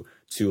would go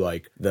to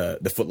like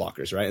the Foot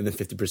Lockers, right? And then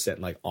 50%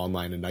 like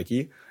online and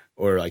Nike,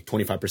 or like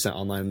 25%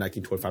 online and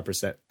Nike,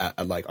 25%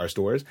 at like our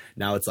stores.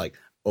 Now it's like,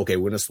 okay,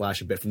 we're going to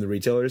slash a bit from the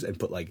retailers and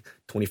put like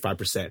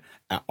 25%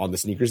 on the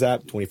sneakers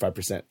app,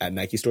 25% at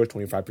Nike stores,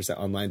 25%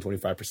 online,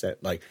 25%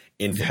 like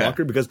in Foot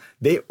Locker, because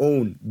they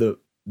own the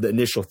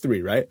initial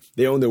three, right?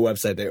 They own their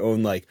website. They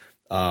own like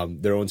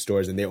their own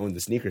stores, and they own the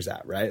sneakers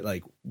app, right?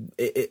 Like,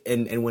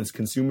 and when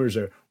consumers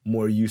are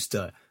more used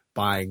to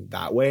buying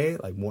that way,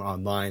 like more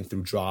online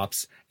through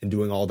drops and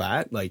doing all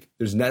that, like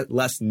there's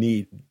less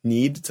need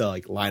to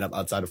like line up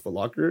outside of Foot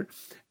Locker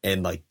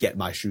and like get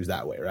my shoes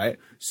that way, right?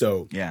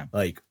 So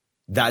like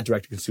that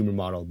direct to consumer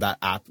model, that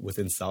app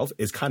within itself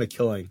is kind of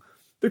killing.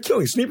 They're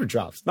killing sneaker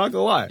drops. Not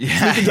gonna lie,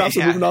 sneaker drops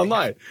are moving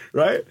online,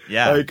 right?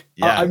 Like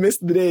I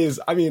missed the days.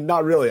 I mean,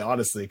 not really,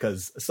 honestly,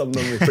 because some of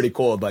them were pretty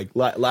cold. Like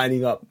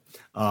lining up,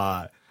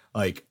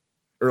 like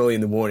early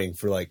in the morning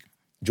for like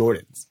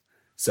Jordans.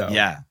 So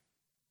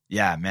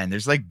yeah, man.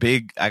 There's like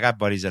I got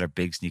buddies that are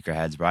big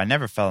sneakerheads, bro. I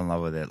never fell in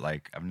love with it.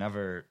 Like I've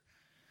never.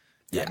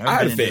 Yeah, I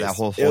had a phase. That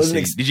whole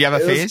scene. Did you have a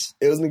phase?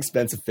 It was an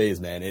expensive phase,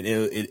 man. And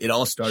it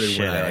all started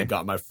when I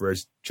got my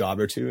first job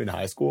or two in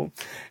high school.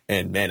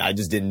 And man, I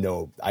just didn't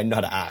know. I didn't know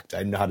how to act. I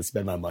didn't know how to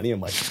spend my money. I'm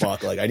like,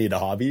 fuck, like I need a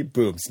hobby.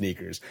 Boom,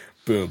 sneakers.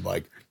 Boom,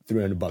 like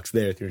 $300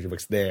 there,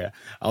 $300 there.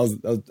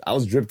 I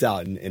was dripped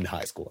out in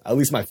high school. At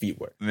least my feet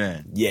were.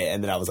 Man. Yeah,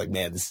 and then I was like,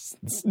 man, this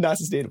is not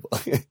sustainable.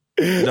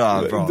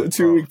 No, bro. The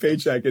 2-week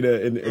paycheck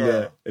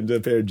into a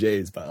pair of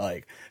J's, but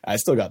like I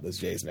still got those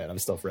J's, man. I'm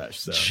still fresh.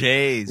 So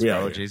J's,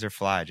 bro. J's are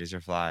fly. J's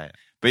are fly.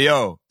 But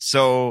yo,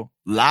 so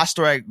last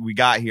story we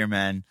got here,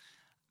 man.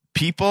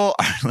 People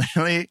are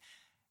literally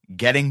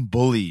getting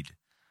bullied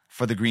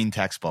for the green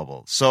text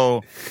bubble.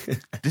 So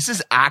this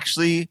is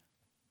actually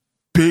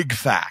big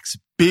facts.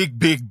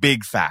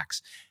 Big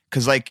facts.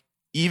 Cause like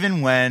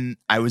even when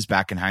I was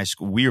back in high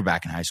school, we were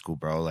back in high school,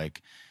 bro.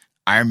 Like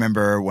I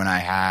remember when I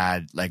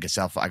had like a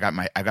cell phone. I got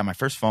my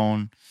first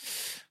phone.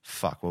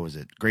 Fuck, what was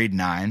it? Grade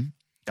 9.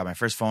 Got my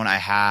first phone. I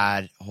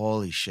had,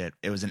 holy shit,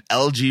 it was an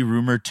LG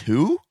Rumor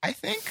 2, I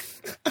think,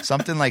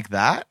 something like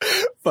that.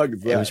 Fuck,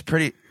 it was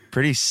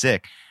pretty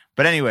sick.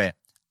 But anyway,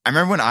 I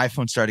remember when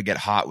iPhone started to get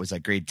hot was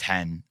like grade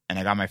 10, and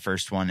I got my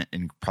first one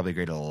in probably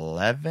grade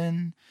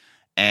 11.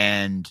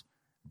 And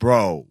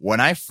bro, when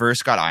I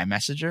first got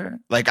iMessenger,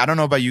 like I don't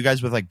know about you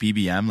guys with like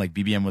BBM. Like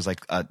BBM was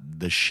like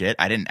the shit.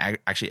 I didn't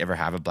actually ever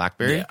have a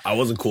BlackBerry. Yeah, I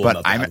wasn't cool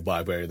enough to have a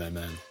BlackBerry then,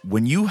 man.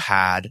 When you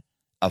had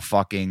a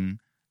fucking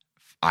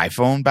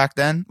iPhone back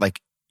then, like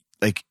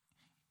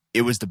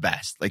it was the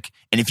best. Like,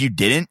 and if you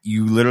didn't,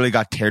 you literally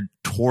got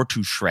tore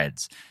to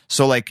shreds.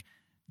 So like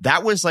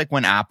that was like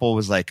when Apple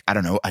was like, I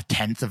don't know,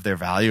 1/10 of their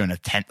value, and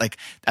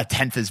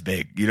 1/10 is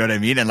big. You know what I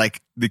mean? And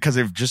like, because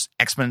they've just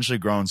exponentially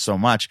grown so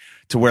much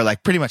to where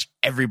like pretty much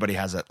everybody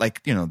has it.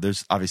 Like, you know,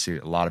 there's obviously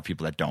a lot of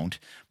people that don't,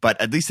 but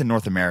at least in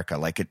North America,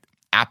 like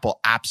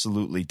Apple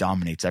absolutely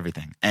dominates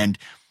everything. And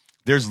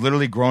there's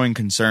literally growing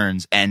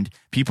concerns, and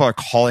people are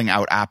calling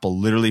out Apple,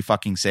 literally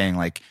fucking saying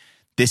like,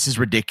 this is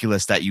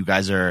ridiculous that you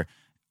guys are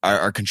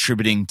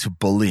contributing to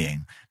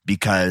bullying.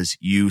 Because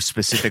you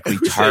specifically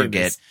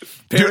target,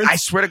 dude. I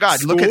swear to God,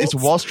 school? Look at it's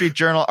Wall Street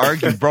Journal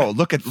arguing, bro.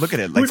 Look at it.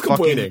 Like who's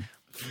complaining?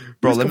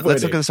 Bro. Let's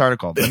look at this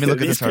article. Let me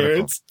look at this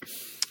article.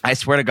 I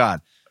swear to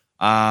God,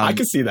 I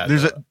can see that.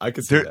 I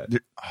can see that.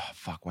 Oh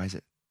fuck! Why is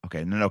it?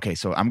 Okay, no. Okay,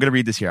 so I'm gonna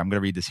read this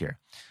here.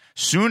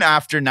 Soon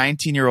after,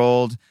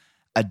 19-year-old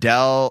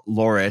Adele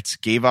Loritz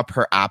gave up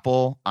her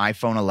Apple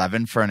iPhone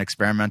 11 for an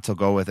experimental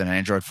go with an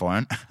Android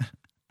phone.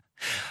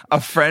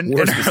 A friend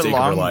in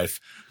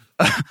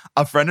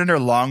her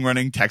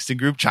long-running texting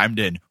group chimed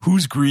in,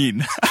 "Who's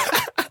green?"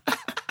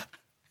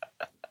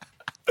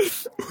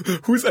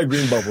 Who's that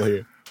green bubble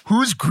here?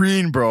 Who's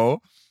green,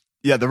 bro?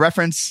 Yeah, the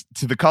reference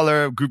to the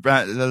color group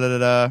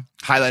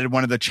highlighted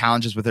one of the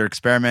challenges with her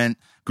experiment.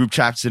 Group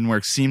chats didn't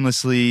work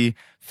seamlessly,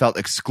 felt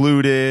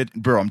excluded.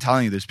 Bro, I'm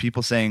telling you, there's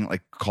people saying,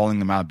 like, calling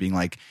them out, being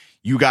like,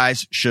 you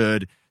guys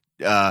should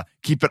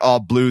keep it all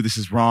blue. This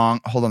is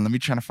wrong. Hold on, let me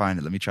try to find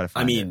it.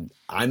 I mean,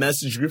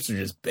 iMessage groups are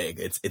just big.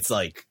 It's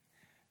like,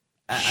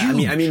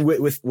 I mean,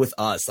 with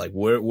us, like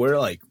we're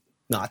like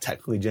not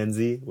technically Gen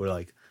Z. We're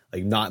like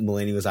not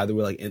millennials either.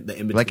 We're like in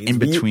between. Like in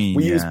between.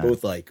 We use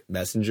both like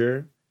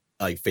Messenger,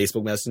 like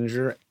Facebook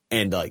Messenger,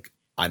 and like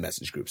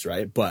iMessage groups,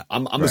 right? But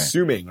I'm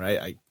assuming,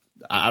 right?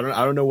 I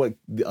don't know what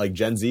like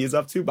Gen Z is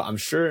up to, but I'm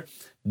sure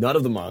none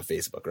of them are on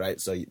Facebook, right?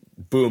 So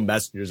boom,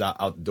 Messenger's out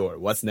the door.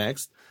 What's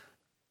next?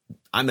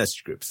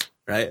 iMessage groups,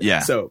 right? Yeah.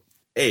 So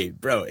hey,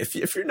 bro,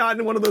 if you're not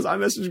in one of those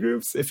iMessage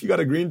groups, if you got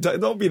a green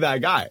don't be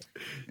that guy.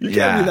 You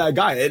can't be that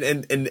guy.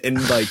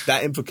 And like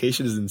that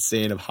implication is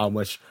insane of how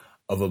much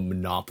of a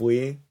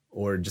monopoly,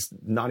 or just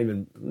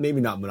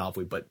maybe not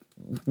monopoly, but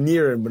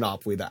near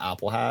monopoly that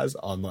Apple has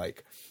on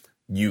like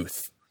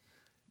youth.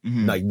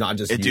 Mm-hmm. Like not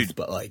just youth,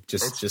 but like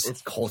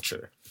just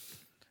culture.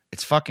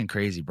 It's fucking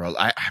crazy, bro.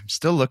 I'm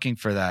still looking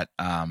for that.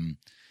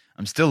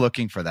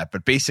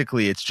 But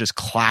basically it's just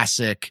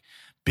classic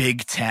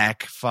big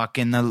tech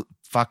fucking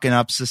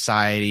up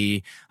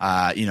society,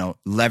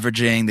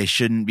 leveraging. They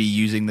shouldn't be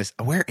using this.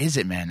 Where is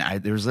it, man?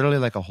 There's literally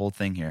like a whole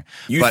thing here.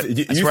 You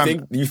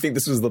think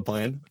this was the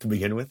plan to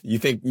begin with? You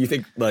think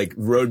like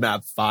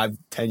roadmap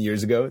 5-10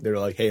 years ago, they were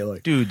like, hey,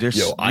 like, dude,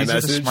 these are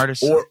the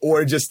smartest,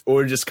 or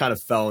just kind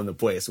of fell into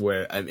place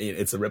where, I mean,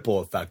 it's a ripple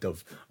effect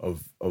of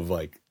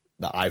like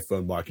the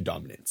iPhone market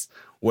dominance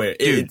where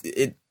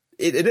it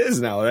is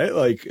now, right?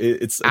 Like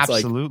it's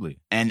absolutely.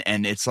 Like,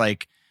 and it's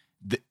like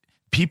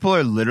people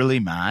are literally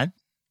mad.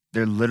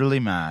 They're literally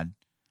mad.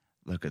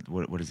 Look at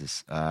what is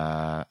this?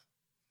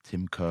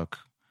 Tim Cook,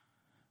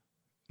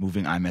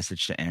 moving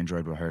iMessage to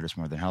Android will hurt us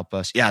more than help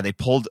us. Yeah, they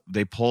pulled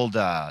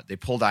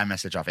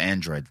iMessage off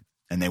Android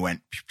and they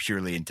went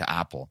purely into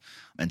Apple,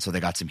 and so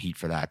they got some heat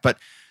for that. But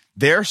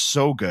they're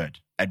so good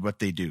at what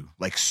they do,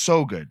 like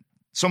so good,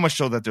 so much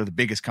so that they're the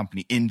biggest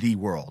company in the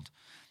world.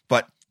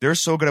 But they're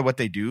so good at what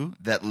they do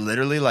that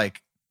literally,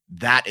 like,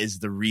 that is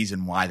the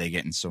reason why they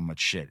get in so much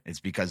shit. It's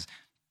because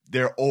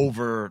they're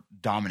over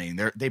dominating.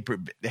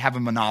 They have a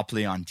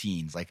monopoly on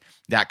teens, like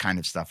that kind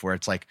of stuff, where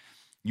it's like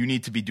you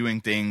need to be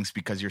doing things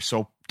because you're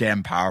so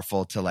damn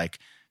powerful to, like,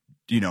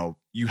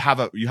 you have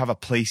a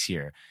place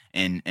here,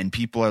 and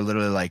people are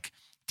literally like,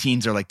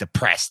 teens are like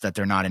depressed that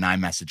they're not in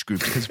iMessage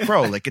groups because,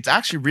 bro, like, it's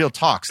actually real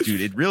talks, dude.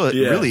 It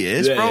really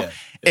is, bro. Yeah.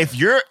 If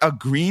you're a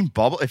green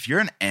bubble, if you're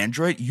an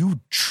Android,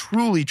 you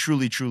truly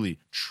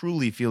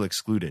feel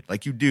excluded.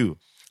 Like, you do.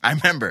 I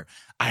remember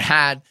I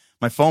had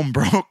my phone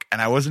broke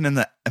and I wasn't in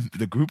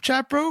the group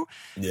chat, bro.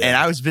 Yeah. And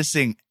I was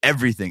missing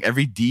everything,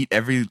 every deet,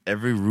 every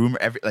rumor,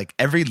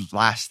 every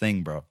last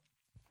thing, bro.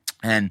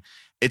 And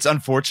it's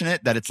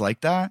unfortunate that it's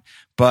like that,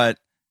 but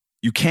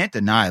you can't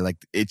deny, like,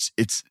 it's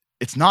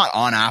not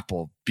on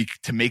Apple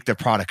to make their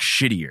product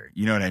shittier.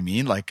 You know what I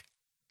mean? Like,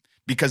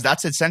 because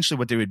that's essentially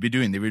what they would be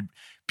doing.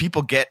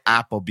 People get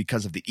Apple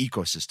because of the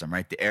ecosystem,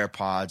 right? The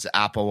AirPods, the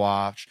Apple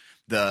Watch,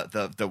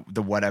 the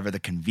whatever, the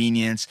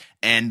convenience,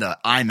 and the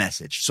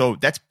iMessage. So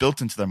that's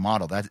built into their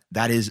model.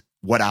 That is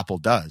what Apple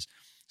does.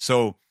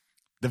 So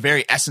the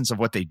very essence of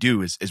what they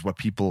do is what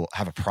people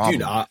have a problem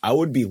with. Dude, I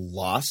would be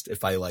lost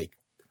if I like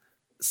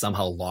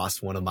somehow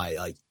lost one of my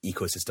like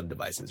ecosystem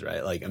devices,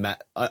 right? Like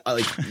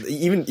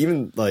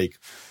even like,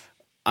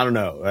 I don't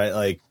know, right?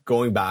 Like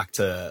going back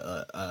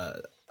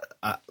to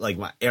like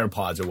my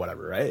AirPods or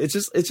whatever, right?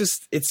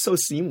 It's so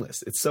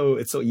seamless. It's so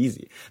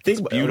easy. Think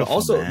about it.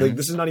 Also, man. Like,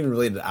 this is not even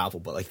related to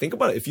Apple, but like, think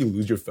about it. If you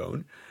lose your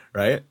phone,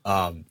 right?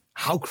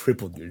 How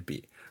crippled you'd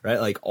be,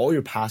 right? Like, all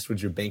your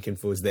passwords, your bank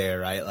info is there,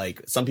 right?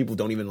 Like, some people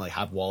don't even like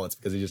have wallets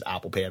because they just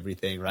Apple Pay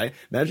everything, right?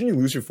 Imagine you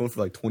lose your phone for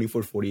like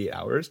 24, 48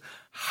 hours.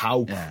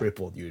 How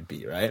crippled you'd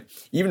be, right?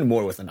 Even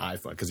more with an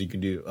iPhone, because you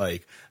can do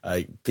like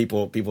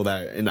people that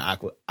are in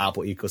the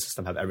Apple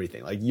ecosystem have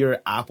everything. Like, your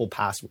Apple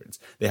passwords,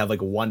 they have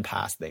like a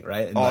 1Pass thing,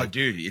 right? And like,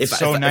 dude, it's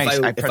so nice.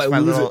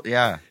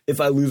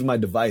 If I lose my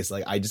device,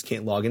 like, I just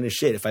can't log into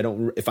shit. If I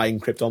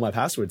encrypt all my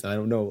passwords and I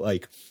don't know,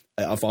 like,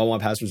 if all my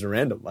passwords are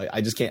random, like,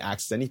 I just can't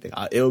access anything.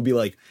 It would be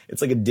like,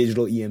 it's like a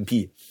digital EMP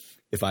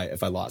if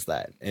I lost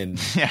that, and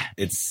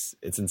it's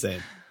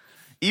insane.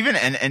 Even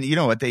and you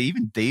know what, they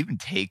even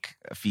take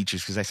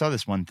features, because I saw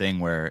this one thing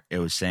where it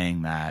was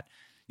saying that,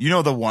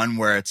 the one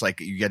where it's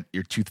like you get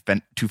your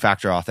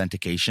two-factor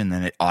authentication,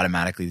 then it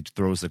automatically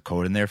throws the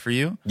code in there for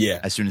you. Yeah.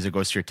 As soon as it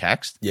goes to your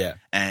text. Yeah.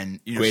 And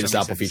greatest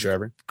Apple feature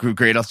ever.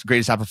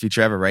 Greatest Apple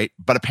feature ever, right?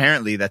 But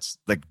apparently that's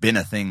like been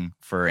a thing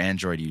for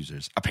Android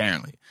users.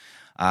 Apparently.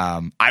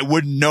 I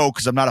wouldn't know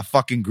because I'm not a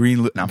fucking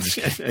green. No, I'm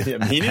just kidding.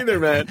 Me neither,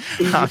 man.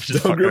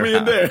 Don't group me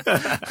in there.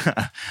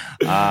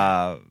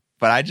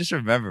 But I just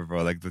remember,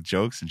 bro, like the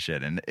jokes and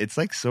shit, and it's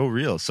like so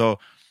real. So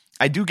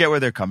I do get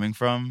where they're coming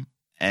from,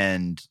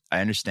 and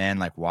I understand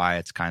like why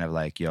it's kind of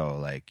like, yo,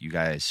 like, you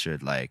guys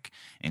should like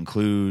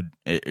include.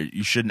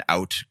 You shouldn't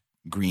out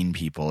green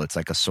people. It's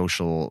like a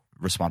social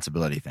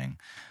responsibility thing.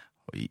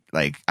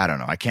 Like, I don't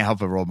know. I can't help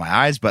but roll my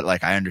eyes, but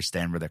like, I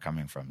understand where they're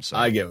coming from. So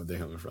I get where they're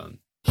coming from.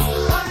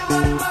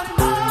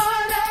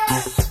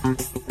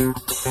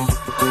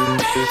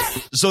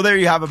 So there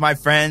you have it, my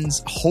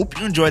friends. Hope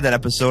you enjoyed that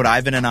episode.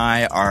 Ivan and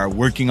I are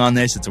working on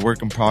this. It's a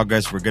work in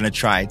progress. We're going to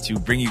try to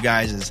bring you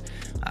guys as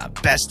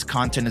best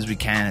content as we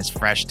can, as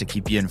fresh, to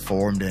keep you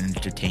informed and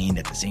entertained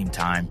at the same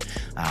time.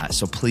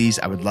 So please,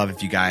 I would love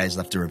if you guys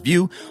left a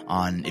review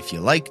on if you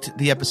liked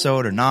the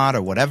episode or not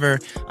or whatever.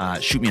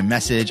 Shoot me a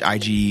message,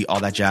 IG, all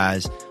that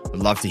jazz. Would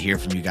love to hear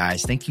from you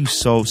guys. Thank you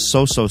so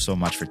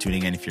much for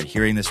tuning in. If you're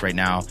hearing this right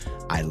now,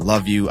 I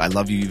love you. I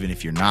love you even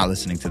if you're not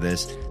listening to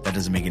this. That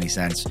doesn't make any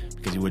sense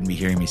because you wouldn't be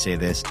hearing me say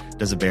this.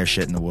 Does a bear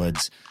shit in the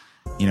woods.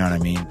 You know what I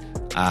mean?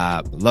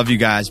 Love you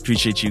guys.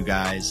 Appreciate you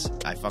guys.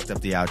 I fucked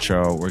up the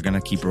outro. We're going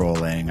to keep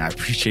rolling. I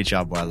appreciate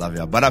y'all, boy. I love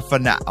y'all. But for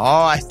now,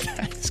 I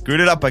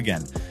screwed it up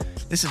again.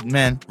 This is,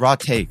 man, raw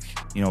take.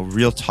 You know,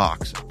 real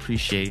talks.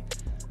 Appreciate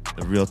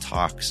the real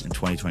talks in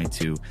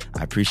 2022.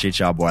 I appreciate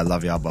y'all, boy. I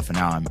love y'all. But for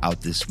now, I'm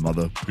out this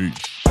mother.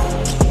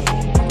 Peace.